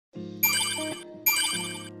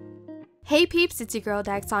Hey peeps, it's your girl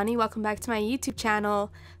Daxani. Welcome back to my YouTube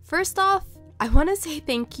channel. First off, I want to say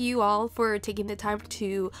thank you all for taking the time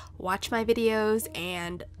to watch my videos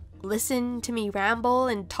and listen to me ramble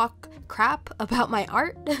and talk crap about my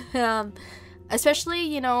art.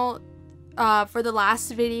 Especially, for the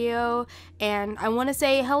last video, and I want to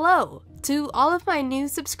say hello to all of my new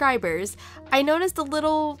subscribers. I noticed a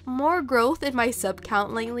little more growth in my sub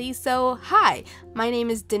count lately, so hi, my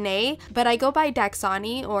name is Danae, but I go by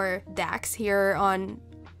Daxani or Dax here on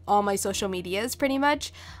all my social medias pretty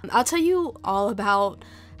much. I'll tell you all about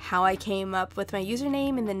how I came up with my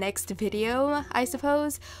username in the next video, I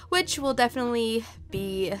suppose, which will definitely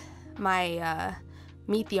be my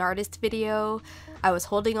Meet the Artist video. I was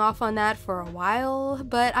holding off on that for a while,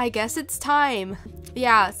 but I guess it's time.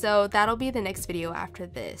 Yeah, so that'll be the next video after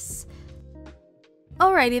this.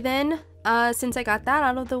 Alrighty then, since I got that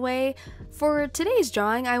out of the way, for today's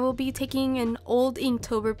drawing I will be taking an old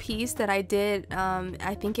Inktober piece that I did,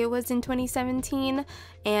 I think it was in 2017,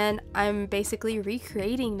 and I'm basically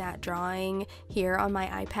recreating that drawing here on my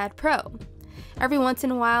iPad Pro. Every once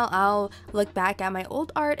in a while, I'll look back at my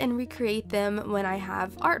old art and recreate them when I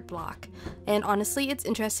have art block. And honestly, it's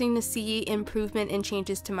interesting to see improvement and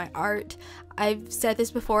changes to my art. I've said this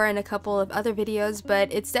before in a couple of other videos,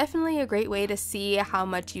 but it's definitely a great way to see how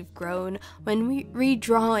much you've grown when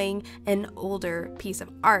redrawing an older piece of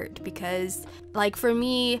art. Because, like, for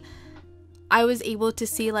me, I was able to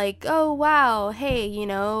see like, oh wow, hey,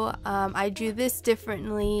 I drew this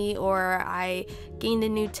differently, or I gained a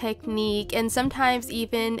new technique, and sometimes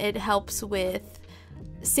even it helps with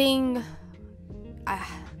seeing,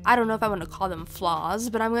 I don't know if I want to call them flaws,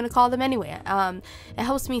 but I'm going to call them anyway. It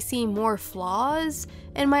helps me see more flaws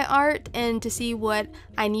in my art and to see what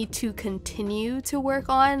I need to continue to work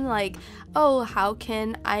on, like, oh, how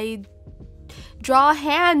can I draw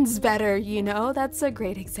hands better, That's a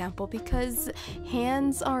great example, because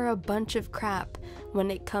hands are a bunch of crap when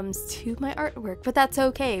it comes to my artwork, but that's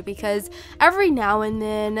okay, because every now and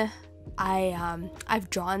then I've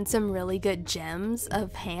drawn some really good gems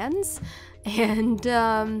of hands, and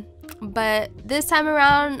but this time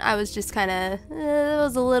around I was just kind of, it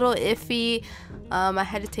was a little iffy. I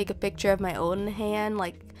had to take a picture of my own hand,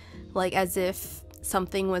 like as if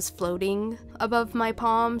something was floating above my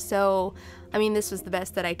palm, so I mean, this was the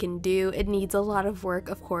best that I can do. It needs a lot of work,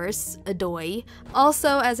 of course, adoy.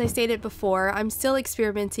 Also, as I stated before, I'm still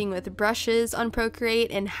experimenting with brushes on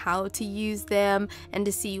Procreate and how to use them and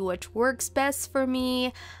to see which works best for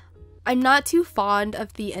me. I'm not too fond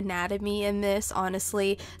of the anatomy in this,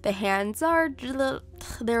 honestly. The hands are,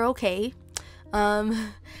 they're okay.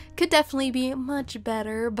 Could definitely be much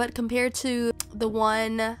better, but compared to the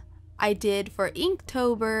one I did for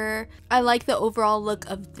Inktober, I like the overall look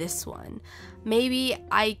of this one. Maybe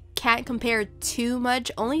I can't compare too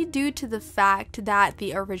much, only due to the fact that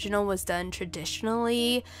the original was done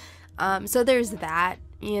traditionally. So there's that,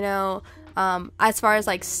 as far as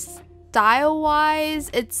like style wise,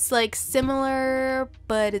 it's like similar,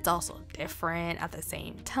 but it's also different at the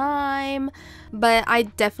same time. But I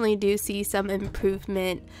definitely do see some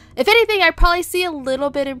improvement. If anything, I probably see a little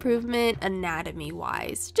bit improvement anatomy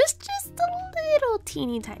wise, just a little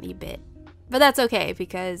teeny tiny bit, but that's okay,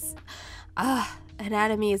 because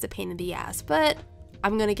anatomy is a pain in the ass, but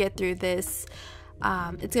I'm gonna get through this.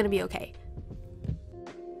 It's gonna be okay.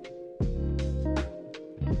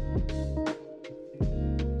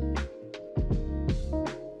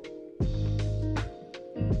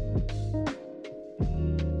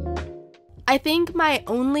 I think my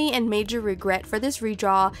only and major regret for this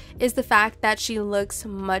redraw is the fact that she looks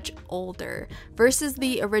much older. Versus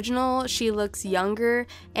the original, she looks younger,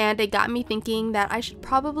 and it got me thinking that I should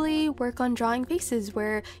probably work on drawing faces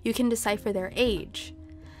where you can decipher their age.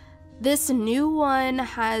 This new one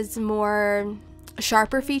has more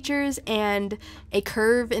sharper features and a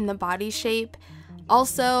curve in the body shape.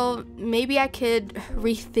 Also, maybe I could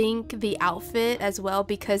rethink the outfit as well,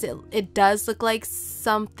 because it does look like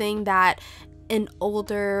something that an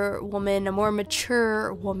older woman, a more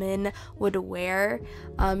mature woman would wear.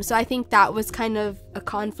 So I think that was kind of a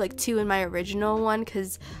conflict too in my original one,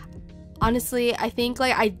 because honestly, I think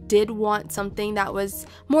like I did want something that was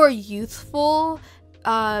more youthful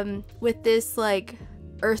with this like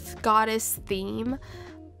earth goddess theme,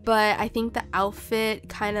 but I think the outfit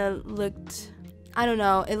kind of looked, I don't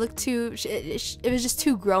know, it looked too, it was just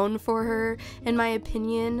too grown for her, in my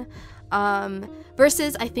opinion.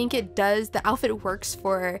 Versus I think the outfit works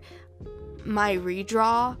for my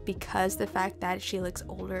redraw because the fact that she looks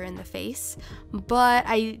older in the face, but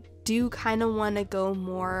I do kind of want to go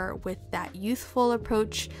more with that youthful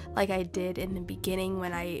approach like I did in the beginning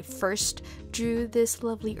when I first drew this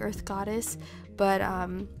lovely earth goddess. But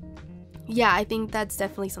yeah, I think that's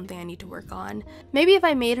definitely something I need to work on. Maybe if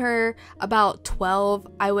I made her about 12,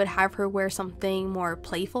 I would have her wear something more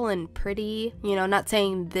playful and pretty. You know, not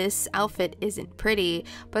saying this outfit isn't pretty,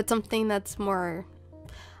 but something that's more,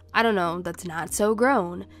 I don't know, that's not so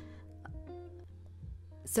grown.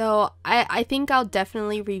 So I think I'll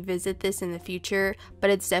definitely revisit this in the future, but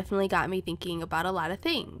it's definitely got me thinking about a lot of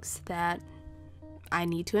things that I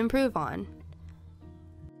need to improve on.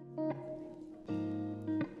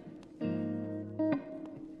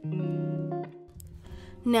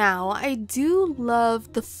 Now, I do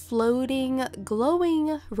love the floating,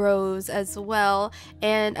 glowing rose as well,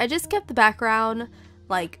 and I just kept the background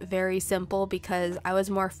like very simple because I was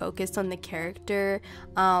more focused on the character,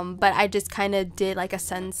 but I just kind of did like a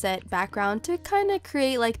sunset background to kind of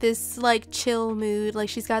create like this like chill mood. Like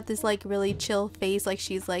she's got this like really chill face, like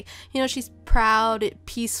she's like, you know, she's proud,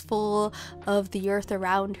 peaceful of the earth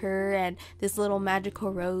around her, and this little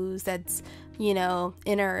magical rose that's, you know,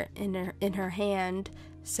 in her hand.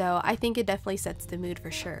 So I think it definitely sets the mood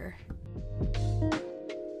for sure.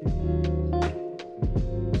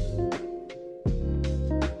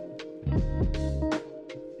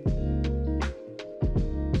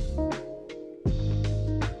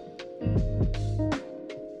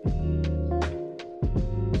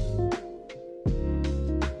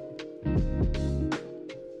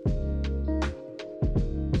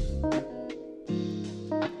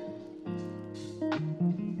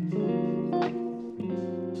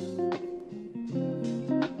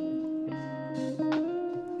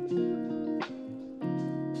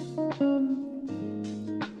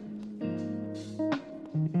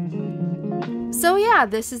 So yeah,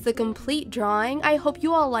 this is the complete drawing. I hope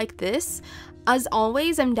you all like this. As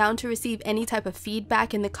always, I'm down to receive any type of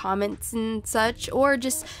feedback in the comments and such, or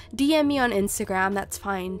just DM me on Instagram, that's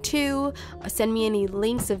fine too. Send me any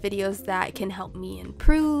links of videos that can help me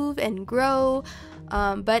improve and grow.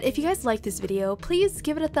 But if you guys like this video, please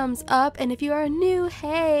give it a thumbs up, and if you are new,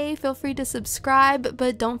 hey, feel free to subscribe,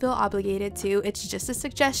 but don't feel obligated to. It's just a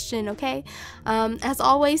suggestion, okay? As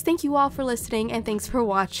always, thank you all for listening, and thanks for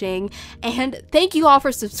watching, and thank you all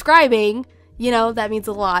for subscribing. You know, that means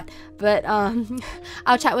a lot. But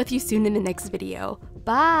I'll chat with you soon in the next video.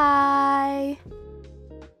 Bye!